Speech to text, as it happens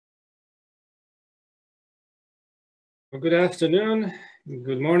Well, good afternoon,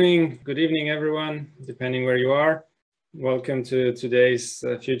 good morning, good evening, everyone, depending where you are. Welcome to today's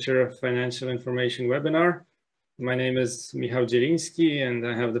Future of Financial Information webinar. My name is Michał Dzieliński, and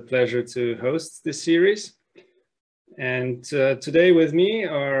I have the pleasure to host this series. And today with me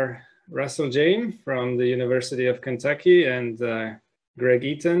are Russell Jame from the University of Kentucky and Greg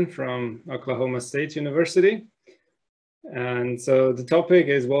Eaton from Oklahoma State University. And so the topic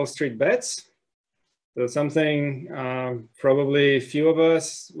is Wallstreetbets. So something probably few of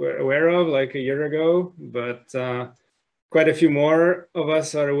us were aware of like a year ago, but quite a few more of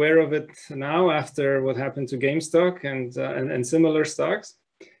us are aware of it now after what happened to Gamestop and similar stocks.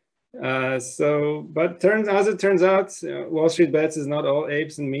 But as it turns out, Wallstreetbets is not all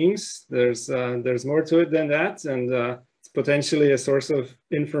apes and memes. There's more to it than that, and it's potentially a source of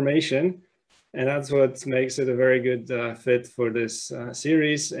information, and that's what makes it a very good fit for this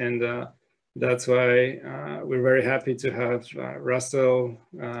series. And that's why we're very happy to have Russell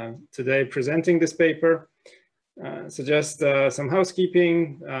today presenting this paper. So just some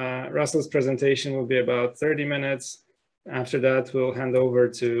housekeeping. Russell's presentation will be about 30 minutes. After that, we'll hand over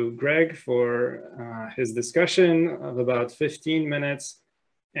to Greg for his discussion of about 15 minutes.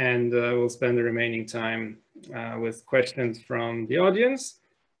 And we'll spend the remaining time with questions from the audience.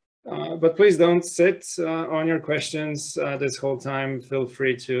 But please don't sit on your questions this whole time. Feel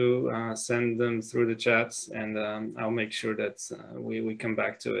free to send them through the chats, and I'll make sure that we come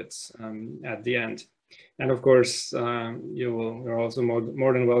back to it at the end. And of course, you're also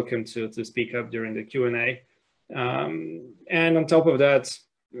more than welcome to speak up during the Q&A. And on top of that,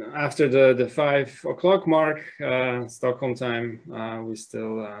 after the 5 o'clock mark, Stockholm time, we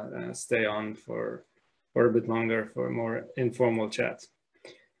still stay on for a bit longer for a more informal chat.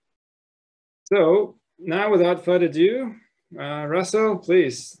 So now, without further ado, Russell,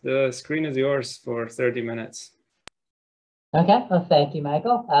 please, the screen is yours for 30 minutes. Okay, well, thank you,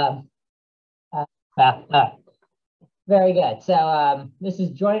 Michael. Very good. So this is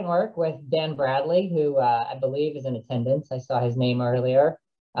joint work with Dan Bradley, who I believe is in attendance. I saw his name earlier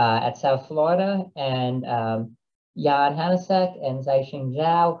at South Florida, and Jan Hanousek and Zicheng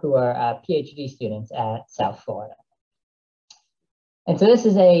Xiao, who are PhD students at South Florida. And so this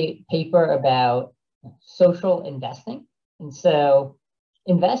is a paper about social investing. And so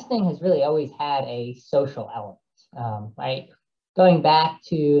investing has really always had a social element, right? Going back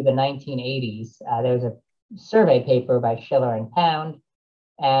to the 1980s, there was a survey paper by Schiller and Pound.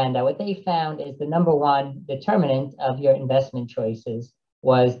 And what they found is the #1 determinant of your investment choices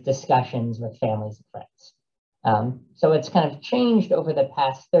was discussions with families and friends. So it's kind of changed over the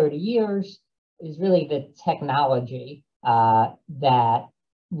past 30 years is really the technology that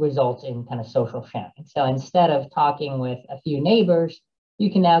results in kind of social sharing. So instead of talking with a few neighbors,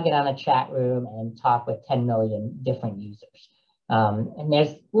 you can now get on a chat room and talk with 10 million different users. And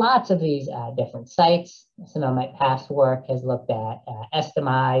there's lots of these different sites. Some of my past work has looked at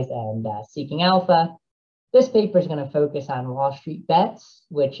Estimize and Seeking Alpha. This paper is going to focus on Wallstreetbets,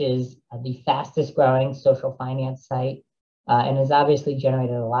 which is the fastest growing social finance site and has obviously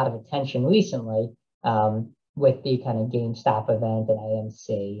generated a lot of attention recently with the kind of Gamestop event and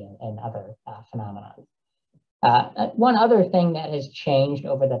AMC and other phenomena. One other thing that has changed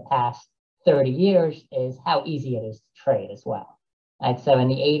over the past 30 years is how easy it is to trade as well. Right? So in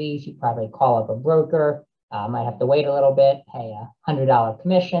the 80s, you probably call up a broker, might have to wait a little bit, pay a $100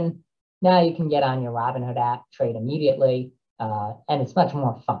 commission. Now you can get on your Robinhood app, trade immediately, and it's much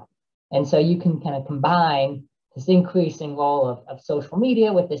more fun. And so you can kind of combine this increasing role of social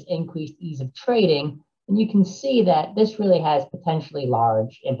media with this increased ease of trading. And you can see that this really has potentially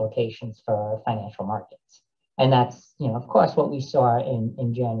large implications for financial markets. And that's, of course, what we saw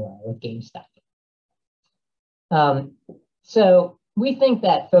in January with GameStop. So we think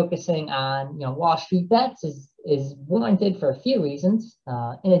that focusing on, Wallstreetbets is warranted for a few reasons.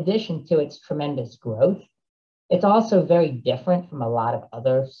 In addition to its tremendous growth, it's also very different from a lot of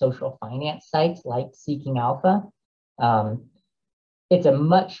other social finance sites like Seeking Alpha. It's a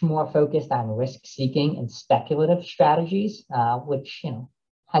much more focused on risk-seeking and speculative strategies, which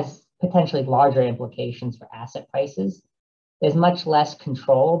has potentially larger implications for asset prices. There's much less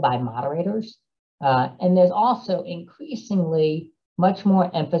control by moderators, and there's also increasingly much more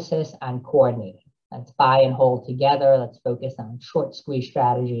emphasis on coordinating. Let's buy and hold together. Let's focus on short squeeze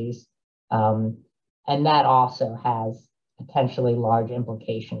strategies, and that also has potentially large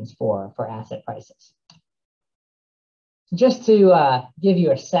implications for asset prices. Just to give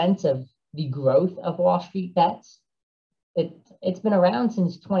you a sense of the growth of Wallstreetbets, it's been around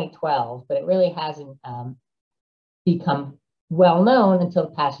since 2012, but it really hasn't become well known until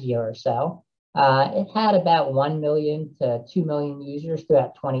the past year or so. It had about 1 million to 2 million users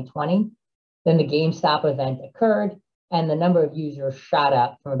throughout 2020. Then the GameStop event occurred, and the number of users shot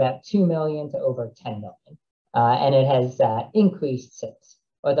up from about 2 million to over 10 million. And it has increased since,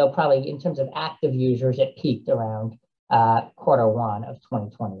 although probably in terms of active users, it peaked around Q1 of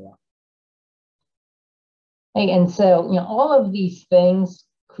 2021. And so, all of these things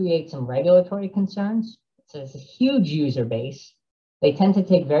create some regulatory concerns. So it's a huge user base. They tend to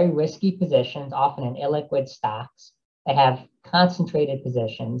take very risky positions, often in illiquid stocks. They have concentrated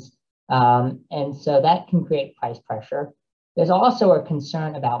positions. And so that can create price pressure. There's also a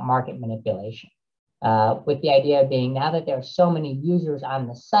concern about market manipulation, with the idea being now that there are so many users on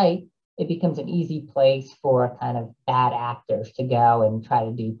the site, it becomes an easy place for kind of bad actors to go and try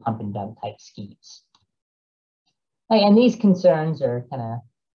to do pump and dump type schemes. And these concerns are kind of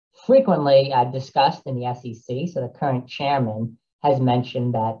frequently discussed in the SEC. So the current chairman has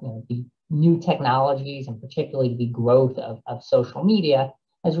mentioned that the new technologies and particularly the growth of social media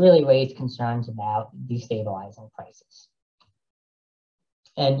has really raised concerns about destabilizing prices.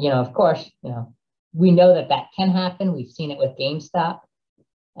 And of course, we know that that can happen. We've seen it with GameStop.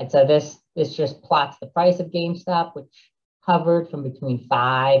 And so this just plots the price of GameStop, which hovered from between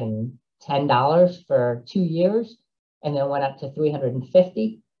 $5 and $10 for 2 years, and then went up to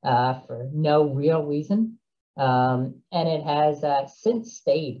 $350 for no real reason. And it has since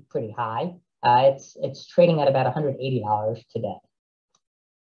stayed pretty high. It's trading at about $180 today.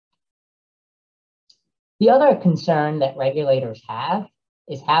 The other concern that regulators have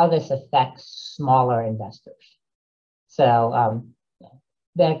is how this affects smaller investors. So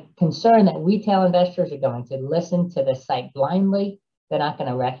the concern that retail investors are going to listen to the site blindly. They're not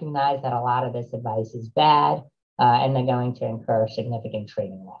going to recognize that a lot of this advice is bad, and they're going to incur significant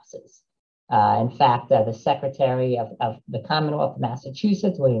trading losses. In fact, the Secretary of the Commonwealth of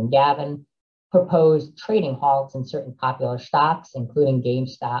Massachusetts, William Gavin, proposed trading halts in certain popular stocks, including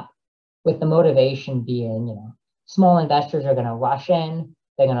GameStop, with the motivation being, small investors are going to rush in,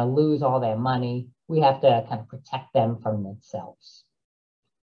 they're going to lose all their money. We have to kind of protect them from themselves.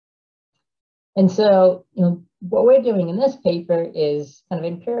 And so, what we're doing in this paper is kind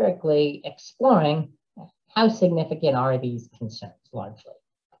of empirically exploring how significant are these concerns largely.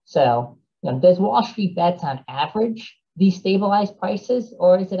 So, does Wallstreetbets on average destabilize prices,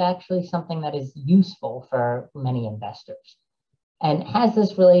 or is it actually something that is useful for many investors? And has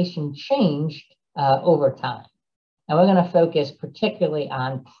this relation changed over time? And we're going to focus particularly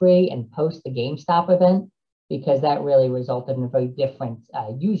on pre and post the GameStop event, because that really resulted in a very different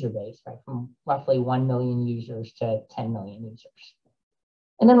user base, right, from roughly 1 million users to 10 million users.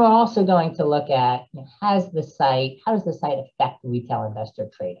 And then we're also going to look at how does the site affect retail investor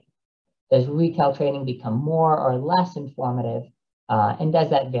trading? Does retail trading become more or less informative? And does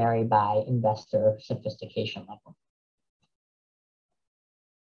that vary by investor sophistication level?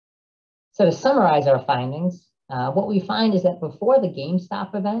 So to summarize our findings, what we find is that before the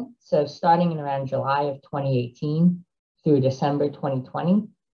GameStop event, so starting in around July of 2018 through December 2020,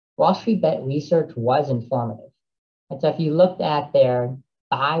 Wallstreetbet research was informative. And so if you looked at their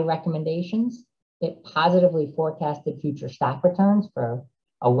buy recommendations, it positively forecasted future stock returns for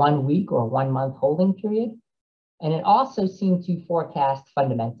a 1 week or 1 month holding period. And it also seemed to forecast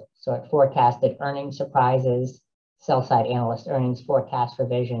fundamentals. So it forecasted earnings surprises, sell-side analyst earnings forecast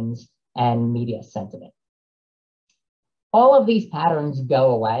revisions, and media sentiment. All of these patterns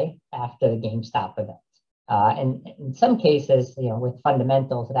go away after the GameStop event. And in some cases, with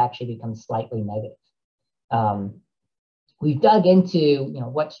fundamentals, it actually becomes slightly negative. We've dug into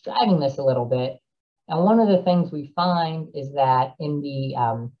what's driving this a little bit. And one of the things we find is that in the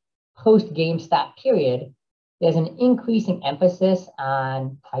post-GameStop period, there's an increasing emphasis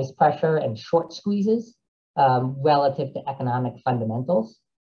on price pressure and short squeezes relative to economic fundamentals.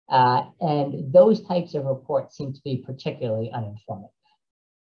 And those types of reports seem to be particularly uninformative.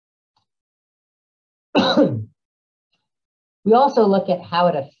 We also look at how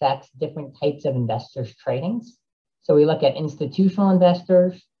it affects different types of investors' tradings. So we look at institutional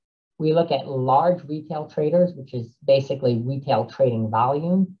investors, we look at large retail traders, which is basically retail trading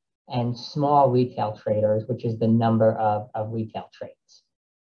volume, and small retail traders, which is the number of retail trades.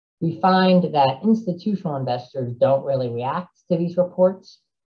 We find that institutional investors don't really react to these reports.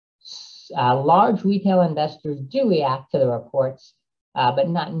 Large retail investors do react to the reports, but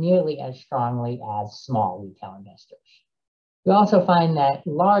not nearly as strongly as small retail investors. We also find that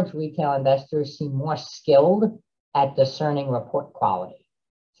large retail investors seem more skilled at discerning report quality.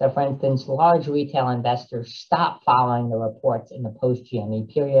 So for instance, large retail investors stop following the reports in the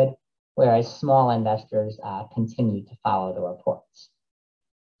post-GME period, whereas small investors continue to follow the reports.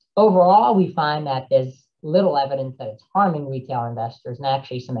 Overall, we find that there's little evidence that it's harming retail investors, and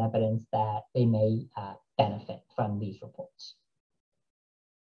actually some evidence that they may benefit from these reports.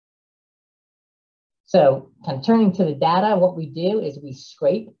 So kind of turning to the data, what we do is we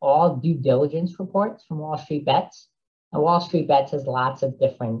scrape all due diligence reports from Wallstreetbets. And Wallstreetbets has lots of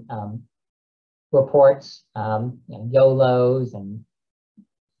different reports, YOLOs and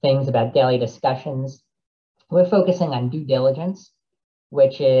things about daily discussions. We're focusing on due diligence,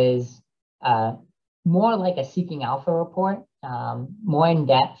 which is more like a Seeking Alpha report, more in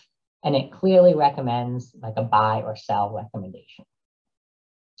depth, and it clearly recommends like a buy or sell recommendation.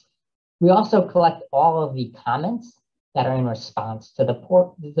 We also collect all of the comments that are in response to the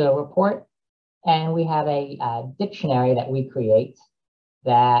report, and we have a dictionary that we create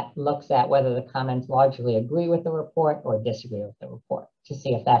that looks at whether the comments largely agree with the report or disagree with the report to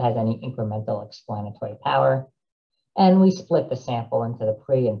see if that has any incremental explanatory power. And we split the sample into the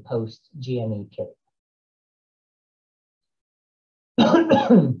pre and post GME period.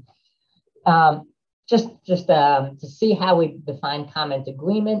 Just to see how we define comment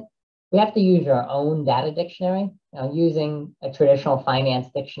agreement, we have to use our own data dictionary. Using a traditional finance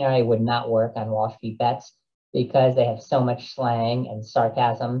dictionary would not work on Wallstreetbets because they have so much slang and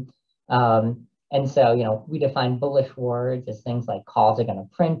sarcasm. And so, we define bullish words as things like calls are going to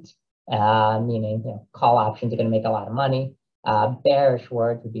print, meaning call options are going to make a lot of money. Bearish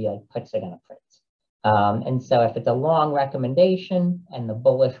words would be like puts are going to print. And so if it's a long recommendation and the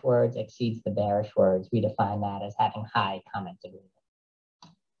bullish words exceeds the bearish words, we define that as having high comment agreement.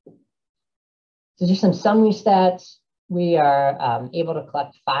 So just some summary stats. We are able to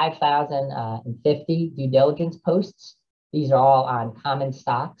collect 5,050 due diligence posts. These are all on common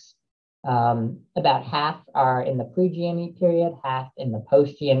stocks. About half are in the pre-GME period, half in the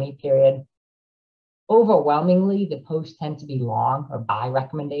post-GME period. Overwhelmingly, the posts tend to be long or buy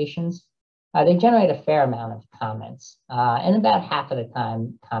recommendations. They generate a fair amount of comments, and about half of the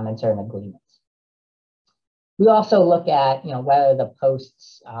time, comments are in agreement. We also look at whether the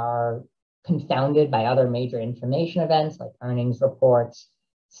posts are confounded by other major information events like earnings reports,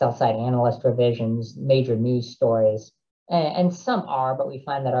 sell-side analyst revisions, major news stories, and some are, but we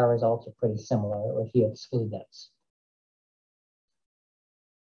find that our results are pretty similar if you exclude those.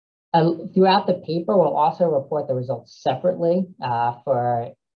 Throughout the paper, we'll also report the results separately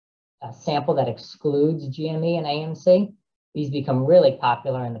for a sample that excludes GME and AMC. These become really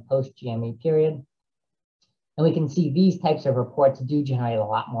popular in the post-GME period. And we can see these types of reports do generate a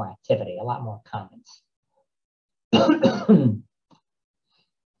lot more activity, a lot more comments.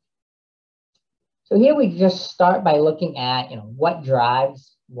 So here we just start by looking at what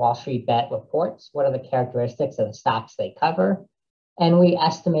drives Wallstreetbet reports, what are the characteristics of the stocks they cover, and we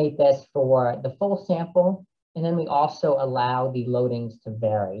estimate this for the full sample, and then we also allow the loadings to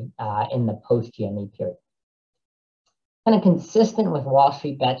vary in the post-GME period. Kind of consistent with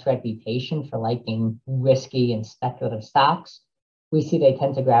Wallstreetbet's reputation for liking risky and speculative stocks, we see they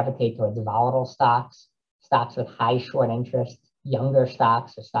tend to gravitate towards volatile stocks, stocks with high short interest, younger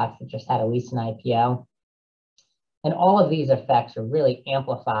stocks, or stocks that just had at least an IPO. And all of these effects are really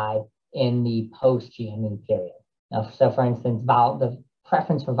amplified in the post-GME period. Now, so for instance, the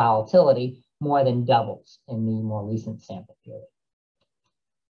preference for volatility more than doubles in the more recent sample period.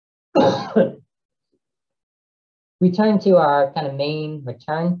 We turn to our kind of main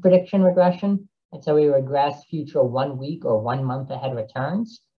return prediction regression. And so we regress future 1 week or 1 month ahead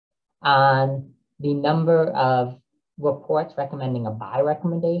returns on the number of reports recommending a buy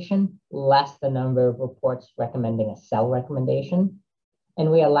recommendation, less the number of reports recommending a sell recommendation. And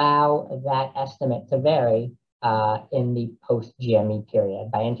we allow that estimate to vary in the post-GME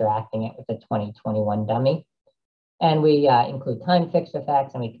period by interacting it with the 2021 dummy. And we include time fixed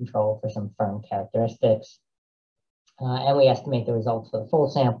effects, and we control for some firm characteristics. And we estimate the results for the full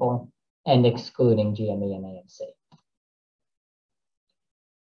sample and excluding GME and AMC.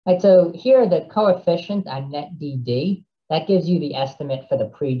 Right, so here the coefficient on net DD, that gives you the estimate for the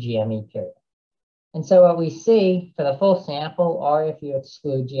pre-GME period. And so what we see for the full sample, or if you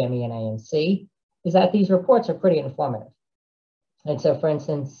exclude GME and AMC, is that these reports are pretty informative. And so for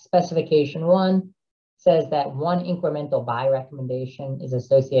instance, specification 1 says that 1 incremental buy recommendation is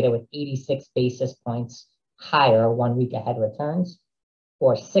associated with 86 basis points higher 1 week ahead returns,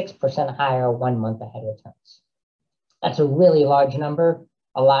 or 6% higher 1 month ahead returns. That's a really large number.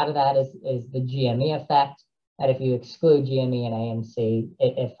 A lot of that is the GME effect. And if you exclude GME and AMC,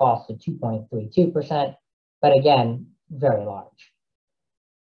 it falls to 2.32%, but again, very large.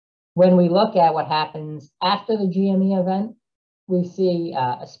 When we look at what happens after the GME event, we see,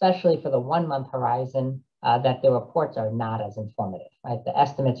 especially for the 1 month horizon, that the reports are not as informative, right? The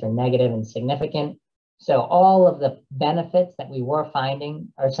estimates are negative and significant. So all of the benefits that we were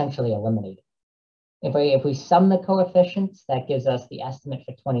finding are essentially eliminated. If we sum the coefficients, that gives us the estimate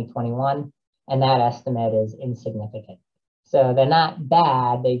for 2021, and that estimate is insignificant. So they're not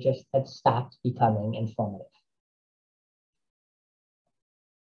bad, they just have stopped becoming informative.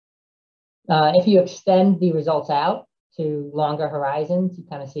 If you extend the results out to longer horizons, you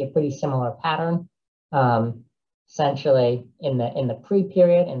kind of see a pretty similar pattern. Essentially, in the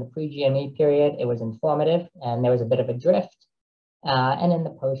pre-period, in the pre-GME period, it was informative, and there was a bit of a drift. And in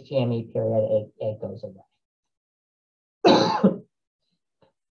the post-GME period, it goes away.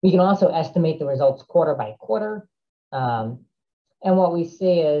 We can also estimate the results quarter by quarter. And what we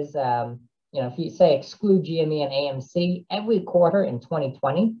see is, if you say exclude GME and AMC, every quarter in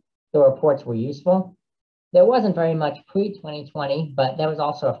 2020, the reports were useful. There wasn't very much pre-2020, but there was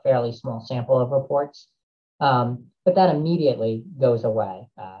also a fairly small sample of reports. But that immediately goes away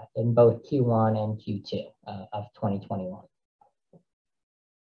in both Q1 and Q2 of 2021.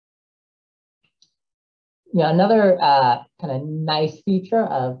 Another kind of nice feature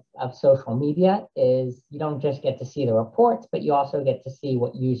of social media is you don't just get to see the reports, but you also get to see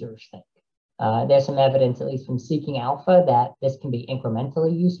what users think. There's some evidence, at least from Seeking Alpha, that this can be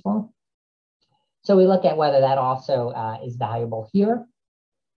incrementally useful. So we look at whether that also is valuable here.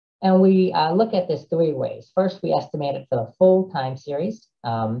 And we look at this three ways. First, we estimate it for the full time series,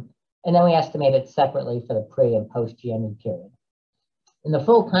 and then we estimate it separately for the pre and post GME period. And the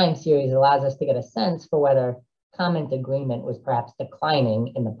full time series allows us to get a sense for whether comment agreement was perhaps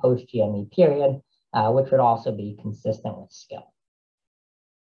declining in the post GME period, which would also be consistent with skill.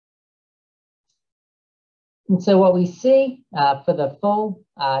 And so what we see for the full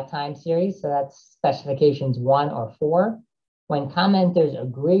time series, so that's specifications 1 or 4, when commenters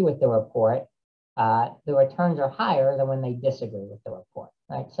agree with the report, the returns are higher than when they disagree with the report,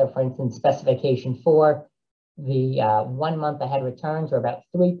 right? So for instance, specification 4, the 1 month ahead returns are about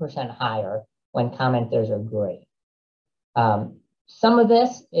 3% higher when commenters agree. Some of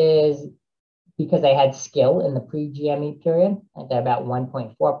this is because they had skill in the pre-GME period, and they're about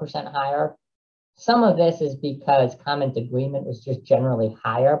 1.4% higher. Some of this is because comment agreement was just generally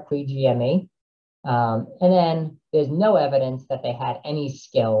higher pre-GME. And then there's no evidence that they had any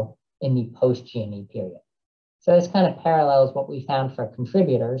skill in the post-GME period. So this kind of parallels what we found for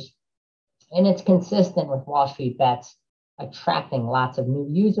contributors. And it's consistent with Wallstreetbets attracting lots of new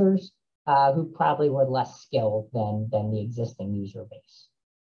users who probably were less skilled than the existing user base.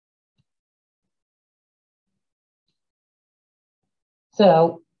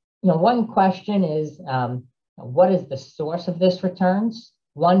 So, one question is, what is the source of this returns?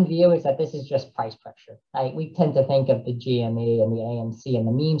 One view is that this is just price pressure, right? We tend to think of the GME and the AMC and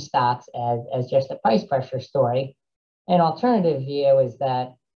the meme stocks as just a price pressure story. An alternative view is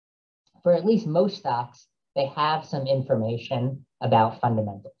that for at least most stocks, they have some information about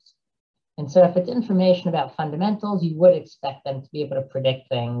fundamentals. And so if it's information about fundamentals, you would expect them to be able to predict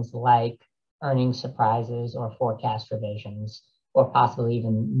things like earnings surprises or forecast revisions, or possibly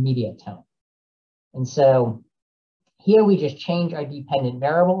even media tone. And so here we just change our dependent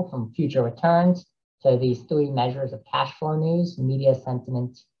variable from future returns to these 3 measures of cash flow news: media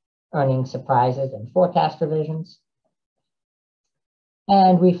sentiment, earnings surprises, and forecast revisions.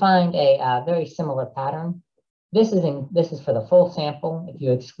 And we find a very similar pattern. This is for the full sample. If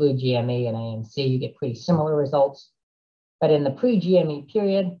you exclude GME and AMC, you get pretty similar results. But in the pre-GME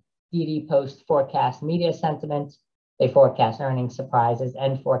period, DD posts forecast media sentiment. They forecast earnings surprises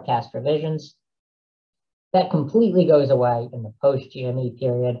and forecast revisions. That completely goes away in the post-GME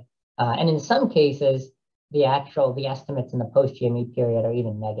period. And in some cases, the estimates in the post-GME period are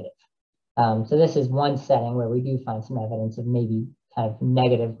even negative. So this is one setting where we do find some evidence of maybe kind of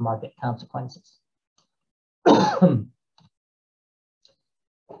negative market consequences.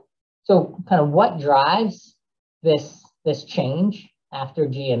 So kind of what drives this change after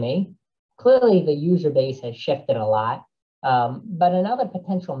GME? Clearly, the user base has shifted a lot, but another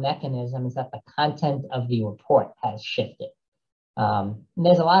potential mechanism is that the content of the report has shifted.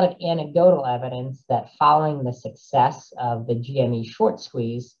 There's a lot of anecdotal evidence that following the success of the GME short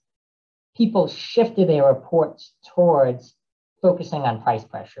squeeze, people shifted their reports towards focusing on price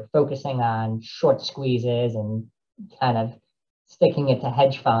pressure, focusing on short squeezes and kind of sticking it to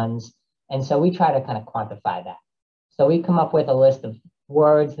hedge funds. And so we try to kind of quantify that. So we come up with a list of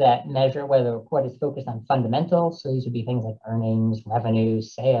words that measure whether the report is focused on fundamentals. So these would be things like earnings,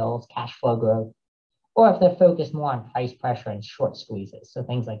 revenues, sales, cash flow growth, or if they're focused more on price pressure and short squeezes. So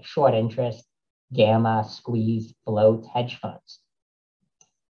things like short interest, gamma, squeeze, float, hedge funds.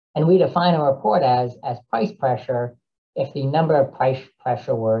 And we define a report as price pressure if the number of price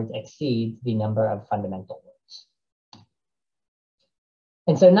pressure words exceeds the number of fundamental words.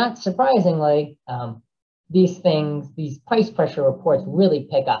 And so not surprisingly, these price pressure reports really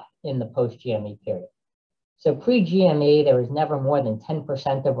pick up in the post-GME period. So pre-GME, there was never more than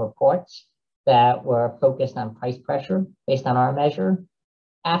 10% of reports that were focused on price pressure based on our measure.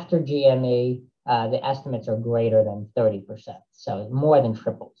 After GME, the estimates are greater than 30%, so more than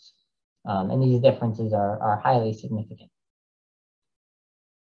triples. And these differences are highly significant.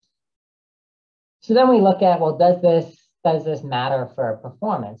 So then we look at, well, does this matter for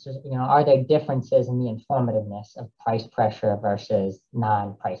performance? Are there differences in the informativeness of price pressure versus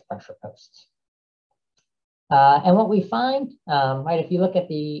non-price pressure posts? And what we find, right, if you look at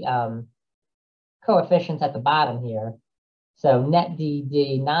the coefficients at the bottom here, so net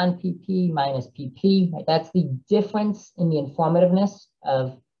DD non-PP minus PP, right, that's the difference in the informativeness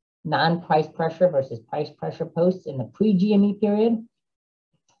of non-price pressure versus price pressure posts in the pre-GME period.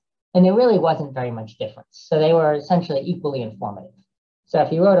 And there really wasn't very much difference. So they were essentially equally informative. So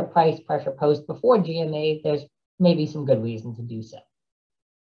if you wrote a price pressure post before GME, there's maybe some good reason to do so.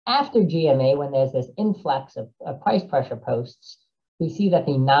 After GME, when there's this influx of price pressure posts, we see that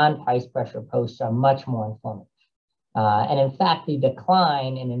the non-price pressure posts are much more informative. And in fact, the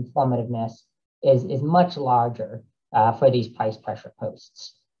decline in informativeness is much larger for these price pressure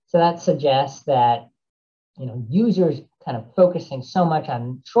posts. So that suggests that users kind of focusing so much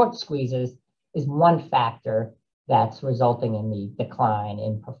on short squeezes is one factor that's resulting in the decline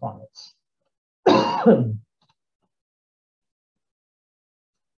in performance.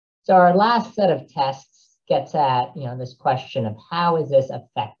 So our last set of tests gets at this question of how is this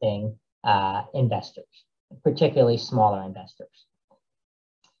affecting investors, particularly smaller investors.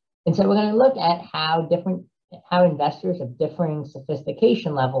 And so we're going to look at how investors of differing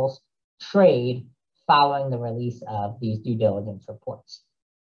sophistication levels trade following the release of these due diligence reports.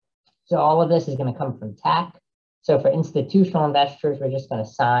 So all of this is going to come from TAC. So for institutional investors, we're just going to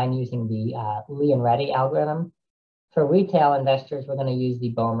sign using the Lee and Reddy algorithm. For retail investors, we're going to use the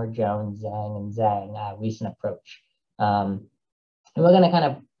Boehmer, Jones, Zhang, and Zhang recent approach. And we're going to kind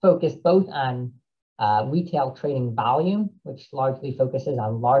of focus both on retail trading volume, which largely focuses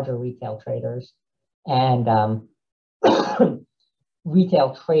on larger retail traders, and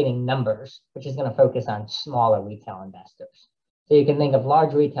retail trading numbers, which is going to focus on smaller retail investors. So you can think of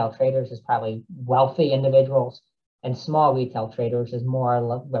large retail traders as probably wealthy individuals, and small retail traders as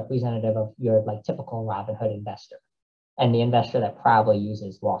more representative of your typical Robinhood investor, and the investor that probably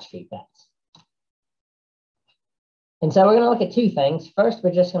uses Wallstreetbets. And so we're going to look at two things. First,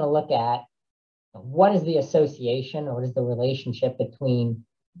 we're just going to look at what is the association, or what is the relationship between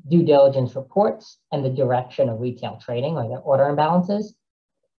due diligence reports and the direction of retail trading, or their order imbalances.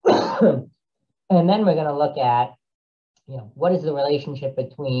 And then we're going to look at what is the relationship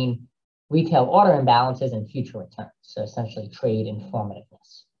between retail order imbalances and future returns, so essentially trade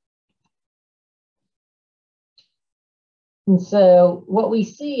informativeness. And so what we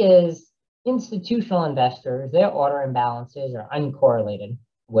see is institutional investors, their order imbalances are uncorrelated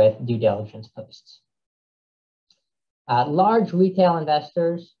with due diligence posts. Large retail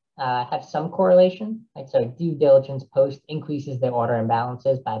investors have some correlation, right? So due diligence post increases their order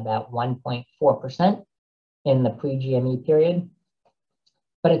imbalances by about 1.4% in the pre-GME period,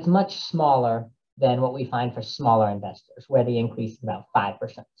 but it's much smaller than what we find for smaller investors, where the increase is about 5%.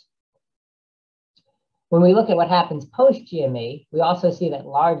 When we look at what happens post-GME, we also see that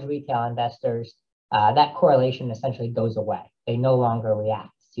large retail investors, that correlation essentially goes away. They no longer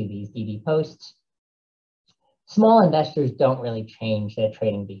react to these DD posts. Small investors don't really change their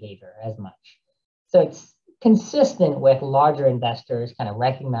trading behavior as much. So it's consistent with larger investors kind of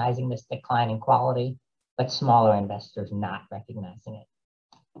recognizing this decline in quality, but smaller investors not recognizing it.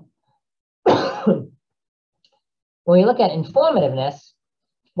 When we look at informativeness,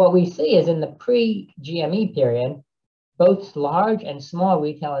 what we see is in the pre-GME period, both large and small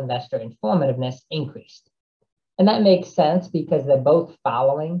retail investor informativeness increased. And that makes sense because they're both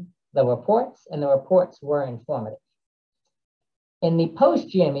following the reports, and the reports were informative. In the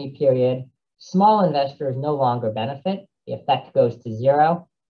post-GME period, small investors no longer benefit. The effect goes to zero.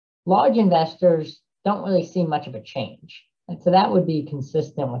 Large investors don't really see much of a change. And so that would be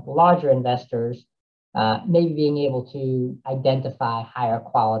consistent with larger investors maybe being able to identify higher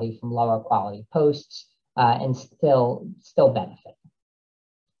quality from lower quality posts and still benefit.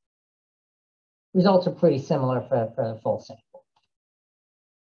 Results are pretty similar for the full sample.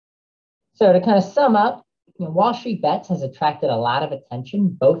 So to kind of sum up, Wallstreetbets has attracted a lot of attention,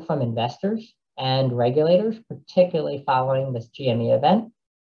 both from investors and regulators, particularly following this GME event.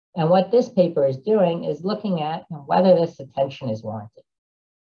 And what this paper is doing is looking at whether this attention is warranted.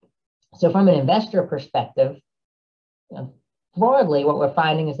 So from an investor perspective, broadly, what we're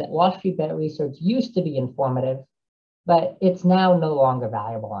finding is that Wall Street bet research used to be informative, but it's now no longer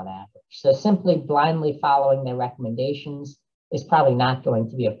valuable on average. So simply blindly following their recommendations is probably not going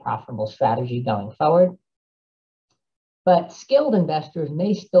to be a profitable strategy going forward. But skilled investors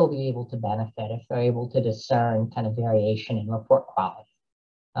may still be able to benefit if they're able to discern kind of variation in report quality.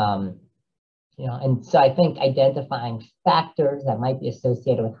 And so I think identifying factors that might be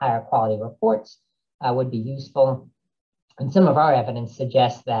associated with higher quality reports would be useful. And some of our evidence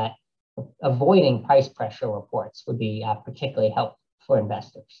suggests that avoiding price pressure reports would be particularly helpful for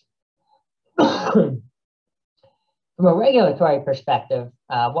investors. From a regulatory perspective,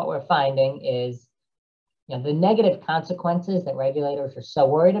 what we're finding is the negative consequences that regulators are so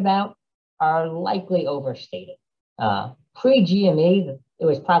worried about are likely overstated. Pre-GME, it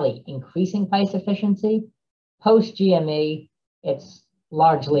was probably increasing price efficiency. Post-GME, it's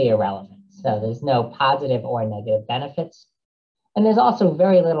largely irrelevant. So there's no positive or negative benefits. And there's also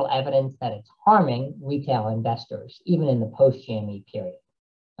very little evidence that it's harming retail investors, even in the post-GME period.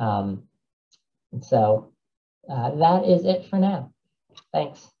 And so that is it for now.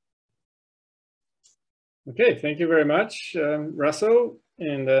 Thanks. Okay, thank you very much, Russell.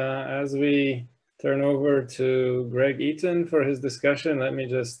 And as we turn over to Greg Eaton for his discussion, let me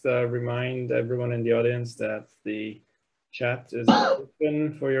just remind everyone in the audience that the chat is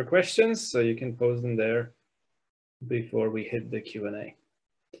open for your questions, so you can pose them there before we hit the Q&A.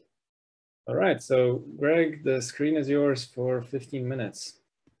 All right, so Greg, the screen is yours for 15 minutes.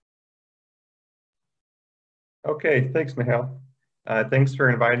 Okay, thanks, Michal. Thanks for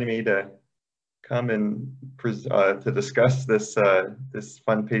inviting me to come and to discuss this this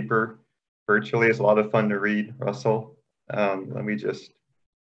fun paper virtually. It's a lot of fun to read, Russell. Let me just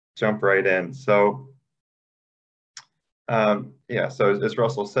jump right in. So, yeah, so as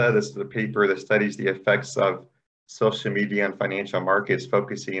Russell said, this is a paper that studies the effects of social media and financial markets,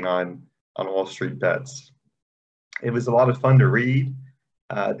 focusing on Wall Street bets. It was a lot of fun to read.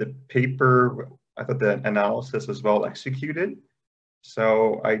 The paper, I thought the analysis was well executed.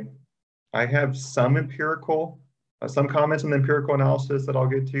 So I have some empirical, some comments on the empirical analysis that I'll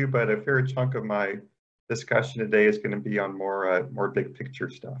get to, but a fair chunk of my discussion today is going to be on more big picture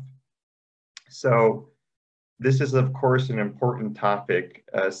stuff. So this is, of course, an important topic.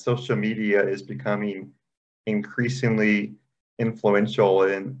 Social media is becoming increasingly influential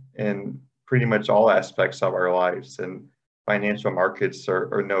in pretty much all aspects of our lives, and financial markets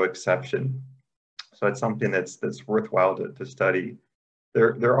are no exception. So it's something that's worthwhile to study.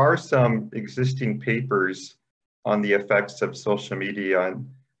 There are some existing papers on the effects of social media on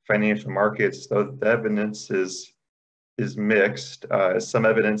financial markets, though the evidence is mixed. Some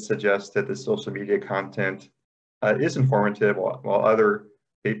evidence suggests that the social media content is informative, while other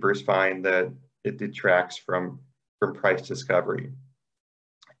papers find that it detracts from price discovery.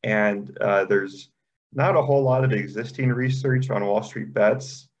 And there's not a whole lot of existing research on Wall Street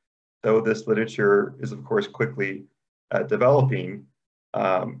bets, though this literature is, of course, quickly developing.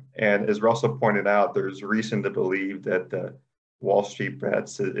 And as Russell pointed out, there's reason to believe that the Wall Street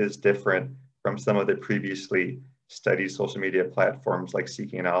bets is different from some of the previously studied social media platforms like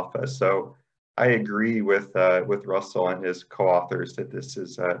Seeking Alpha. So I agree with Russell and his co-authors that this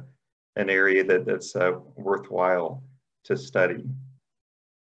is an area that's worthwhile to study.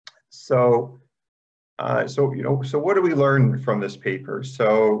 So what do we learn from this paper?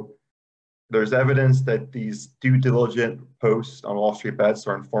 So there's evidence that these due diligent posts on Wall Street bets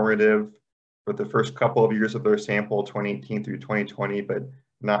are informative for the first couple of years of their sample, 2018 through 2020, but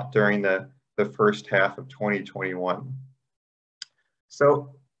not during the first half of 2021.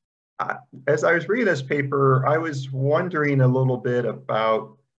 So as I was reading this paper, I was wondering a little bit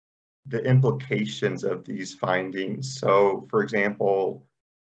about the implications of these findings. So, for example,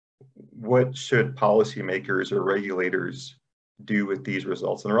 what should policymakers or regulators do with these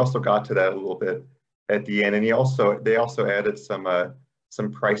results? And Russell got to that a little bit at the end, and they also added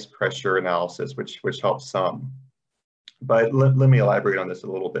some price pressure analysis, which helps some. But let me elaborate on this a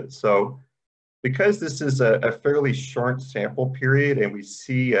little bit. So, because this is a fairly short sample period and we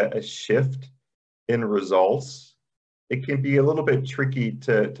see a shift in results, it can be a little bit tricky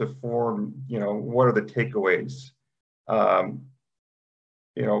to form, what are the takeaways?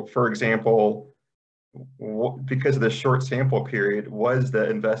 For example, because of the short sample period, was the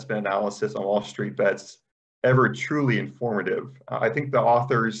investment analysis on Wall Street bets ever truly informative? I think the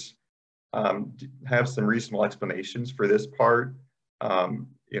authors have some reasonable explanations for this part.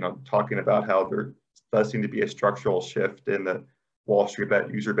 Talking about how there does seem to be a structural shift in the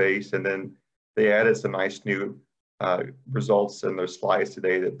Wallstreetbet user base, and then they added some nice new results in their slides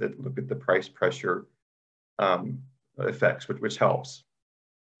today that look at the price pressure effects, which helps.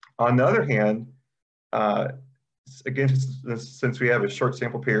 On the other hand, again, since we have a short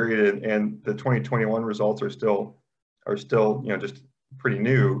sample period and the 2021 results are still just pretty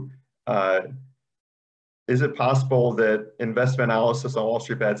new, is it possible that investment analysis on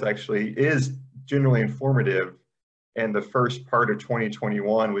Wallstreetbets actually is generally informative, and the first part of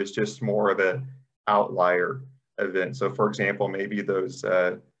 2021 was just more of an outlier event? So, for example, maybe those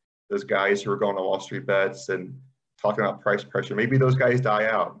guys who were going to Wallstreetbets and talking about price pressure, maybe those guys die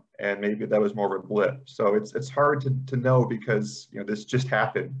out, and maybe that was more of a blip. So it's hard to know because this just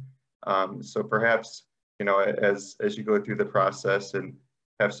happened. So perhaps as you go through the process and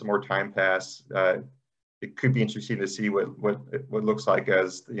have some more time pass, it could be interesting to see what it looks like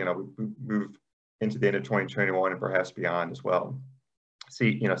as we move into the end of 2021 and perhaps beyond as well.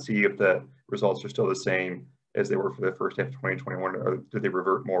 See if the results are still the same as they were for the first half of 2021, or do they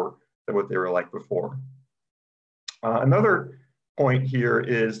revert more than what they were like before? Another point here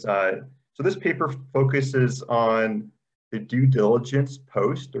is, so this paper focuses on the due diligence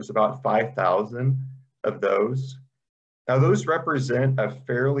post. There's about 5,000 of those. Now those represent a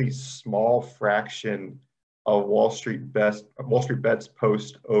fairly small fraction of Wallstreetbets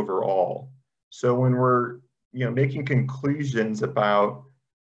post overall. So when we're making conclusions about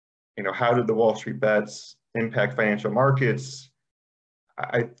how did the Wallstreetbets impact financial markets,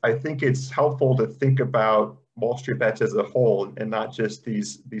 I think it's helpful to think about Wallstreetbets as a whole and not just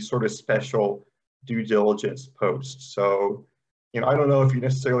these sort of special due diligence posts. So I don't know if you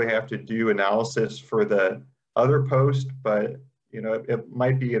necessarily have to do analysis for the other post, but it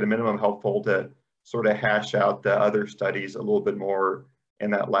might be at a minimum helpful to sort of hash out the other studies a little bit more in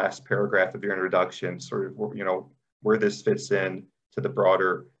that last paragraph of your introduction, sort of where this fits in to the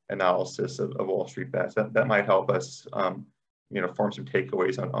broader analysis of Wallstreetbets. That might help us form some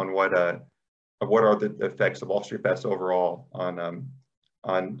takeaways on what are the effects of Wallstreetbets overall on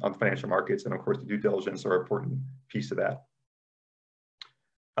financial markets, and of course the due diligence are an important piece of that.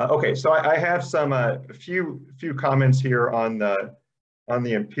 Okay, so I have a few comments here on the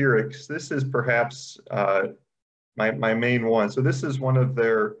empirics. This is perhaps my main one. So this is one of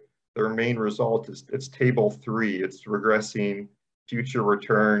their main results. It's table 3. It's regressing future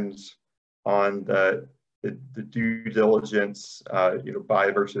returns on the due diligence,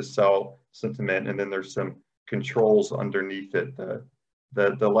 buy versus sell sentiment, and then there's some controls underneath it.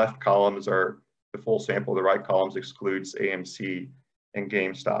 The left columns are the full sample. The right columns excludes AMC and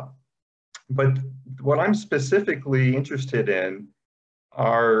Gamestop. But what I'm specifically interested in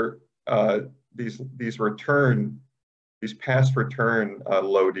are these past return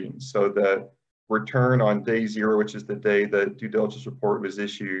loadings. So the return on day 0, which is the day the due diligence report was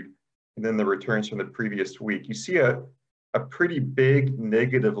issued, and then the returns from the previous week. You see a pretty big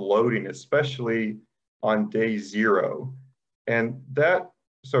negative loading, especially on day 0, and that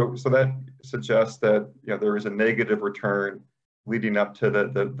suggests that there was a negative return leading up to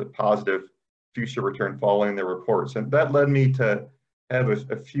the positive future return following the reports, and that led me to have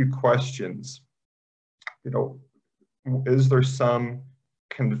a few questions. Is there some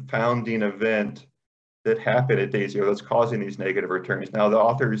confounding event that happened at day 0 that's causing these negative returns? Now the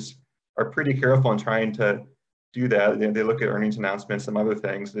authors are pretty careful in trying to do that. They look at earnings announcements and other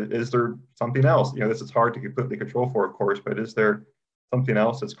things. Is there something else? This is hard to completely control for, of course, but is there something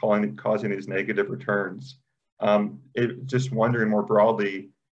else that's causing these negative returns? Just wondering more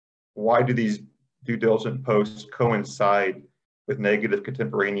broadly, why do these due diligence posts coincide with negative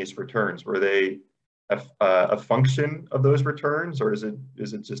contemporaneous returns? Were they a function of those returns, or is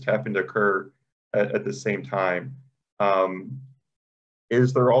it just happened to occur at the same time?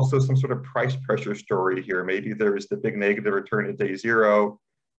 Is there also some sort of price pressure story here? Maybe there's the big negative return at day 0,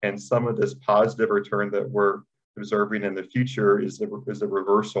 and some of this positive return that we're observing in the future is a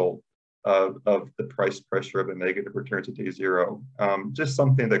reversal of the price pressure of the negative returns at day 0. Just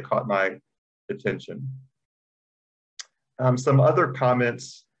something that caught my attention. Some other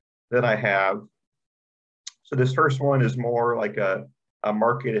comments that I have. So this first one is more like a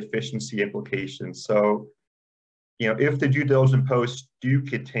market efficiency implication. So, if the due diligence posts do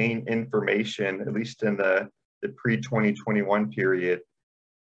contain information, at least in the pre-2021 period,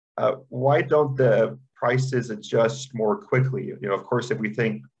 why don't the prices adjust more quickly? Of course, if we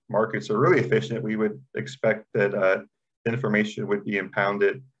think markets are really efficient, we would expect that information would be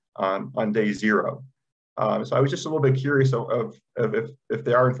impounded on day 0. So I was just a little bit curious of if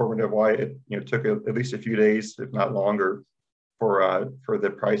they are informative, why it took at least a few days, if not longer, for the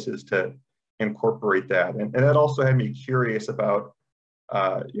prices to incorporate that. And that also had me curious about,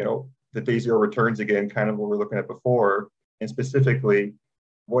 the day zero returns again, kind of what we were looking at before, and specifically,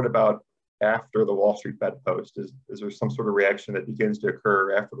 what about after the Wall Street Bet post? Is there some sort of reaction that begins to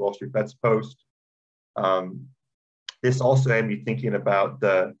occur after the Wall Street Bets post? This also had me thinking about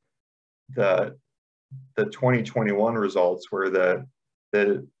the 2021 results where the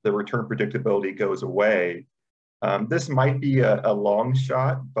return predictability goes away. This might be a long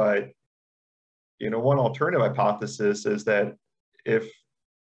shot, but one alternative hypothesis is that if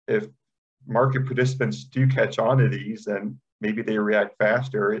market participants do catch on to these, then maybe they react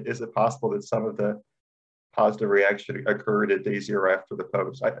faster. Is it possible that some of the positive reaction occurred at day zero after the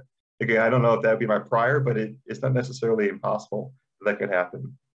post? Again, I don't know if that would be my prior, but it's not necessarily impossible that could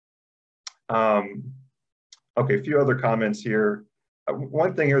happen. Okay, a few other comments here.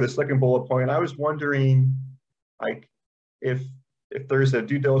 One thing here, the second bullet point, I was wondering, like, if there's a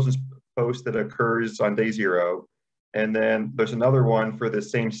due diligence post that occurs on day zero, and then there's another one for the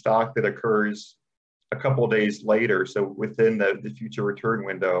same stock that occurs a couple of days later, so within the future return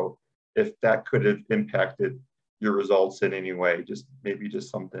window, if that could have impacted your results in any way, maybe just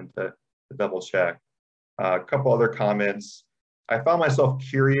something to double check. A couple other comments. I found myself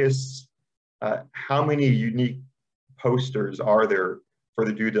curious, how many unique posters are there for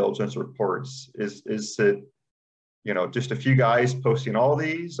the due diligence reports? Is it just a few guys posting all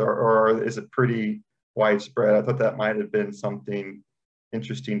these, or is it pretty widespread? I thought that might have been something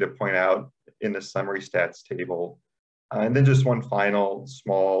interesting to point out in the summary stats table. And then just one final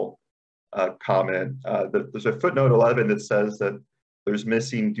small comment. There's a footnote 11 that says that there's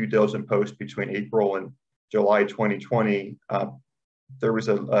missing due diligence posts between April and July 2020. There was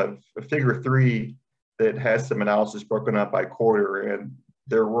a figure 3 that has some analysis broken up by quarter, and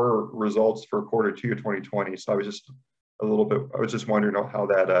there were results for quarter 2 of 2020. So I was just wondering how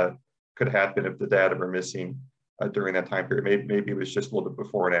that could happen if the data were missing during that time period. Maybe it was just a little bit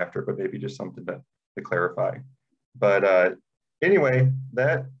before and after, but maybe just something to clarify. But anyway,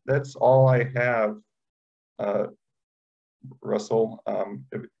 that's all I have, Russell.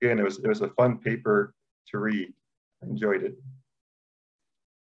 Again, it was a fun paper to read. I enjoyed it.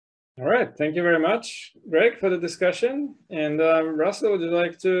 All right, thank you very much, Greg, for the discussion. And Russell, would you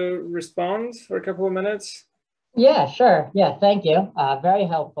like to respond for a couple of minutes? Yeah, sure. Yeah, thank you. Very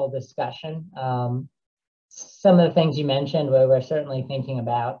helpful discussion. Some of the things you mentioned, we're certainly thinking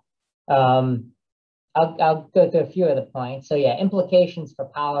about. I'll go through a few of the points. So yeah, implications for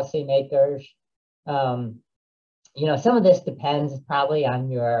policymakers. Some of this depends probably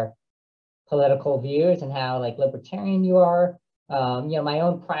on your political views and how libertarian you are. My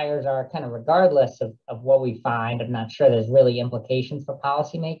own priors are kind of regardless of what we find. I'm not sure there's really implications for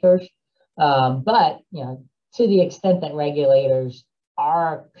policymakers. But to the extent that regulators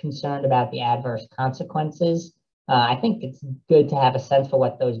are concerned about the adverse consequences, I think it's good to have a sense for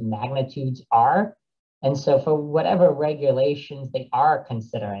what those magnitudes are. And so for whatever regulations they are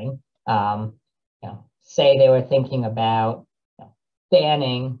considering, say they were thinking about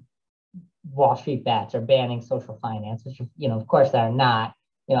banning Wall Street bets or banning social finance, which of course they're not.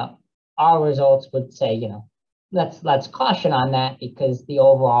 Our results would say, let's caution on that because the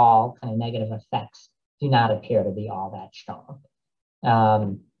overall kind of negative effects do not appear to be all that strong.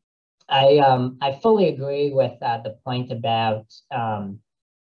 I fully agree with the point about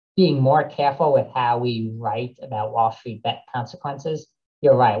being more careful with how we write about Wall Street bet consequences.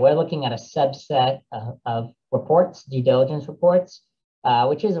 You're right. We're looking at a subset of reports, due diligence reports,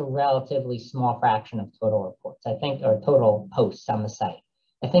 which is a relatively small fraction of total reports, I think, or total posts on the site.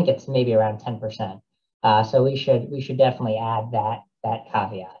 I think it's maybe around 10%. So we should definitely add that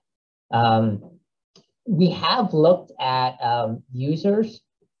caveat. We have looked at users.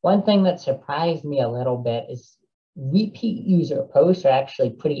 One thing that surprised me a little bit is repeat user posts are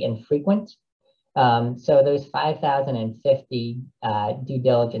actually pretty infrequent. So those 5,050 due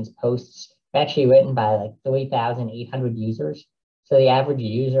diligence posts are actually written by 3,800 users. So the average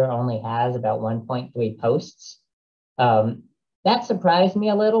user only has about 1.3 posts. That surprised me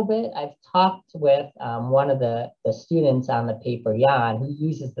a little bit. I've talked with one of the students on the paper, Jan, who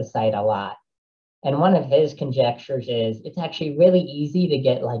uses the site a lot. And one of his conjectures is it's actually really easy to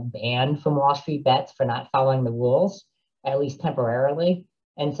get banned from Wall Street Bets for not following the rules, at least temporarily.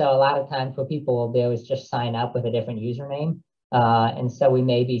 And so a lot of times what people will do is just sign up with a different username. And so we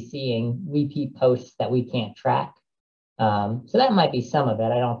may be seeing repeat posts that we can't track. So that might be some of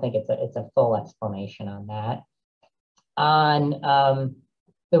it. I don't think it's a full explanation on that. On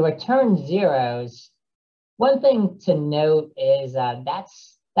the return zeros, one thing to note is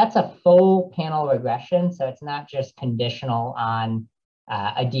that's a full panel regression. So it's not just conditional on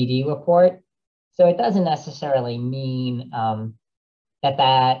a DD report. So it doesn't necessarily mean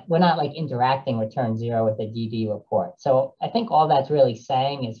that we're not like interacting return zero with the DD report. So I think all that's really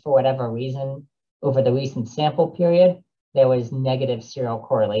saying is for whatever reason, over the recent sample period, there was negative serial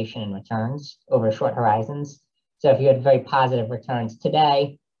correlation in returns over short horizons. So if you had very positive returns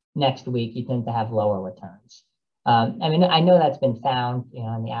today, next week you tend to have lower returns. I mean, I know that's been found, you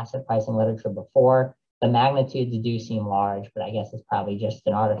know, in the asset pricing literature before. The magnitudes do seem large, but I guess it's probably just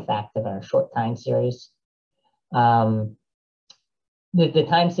an artifact of our short time series. The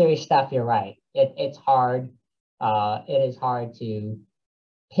time series stuff, you're right. It's hard. It is hard to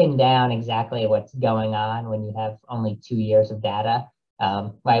pin down exactly what's going on when you have only 2 years of data.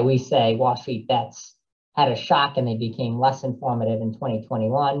 Right? We say Wallstreetbets had a shock and they became less informative in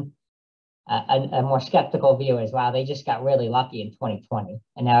 2021. A more skeptical view is, wow, they just got really lucky in 2020,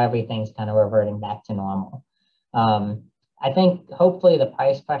 and now everything's kind of reverting back to normal. I think hopefully the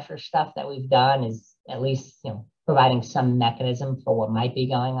price pressure stuff that we've done is at least, you know, providing some mechanism for what might be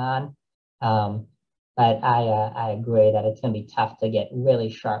going on. But I agree that it's going to be tough to get really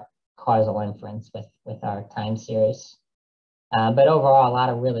sharp causal inference with our time series. But overall, a lot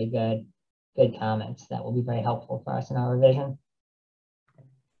of really good comments that will be very helpful for us in our revision.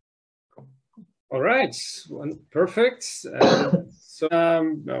 All right, perfect. So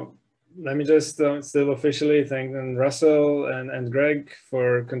no, let me just still officially thank Russell and Greg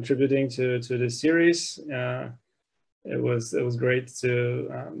for contributing to this series. It was great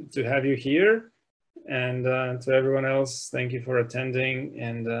to have you here, and to everyone else, thank you for attending,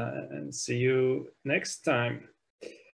 and see you next time.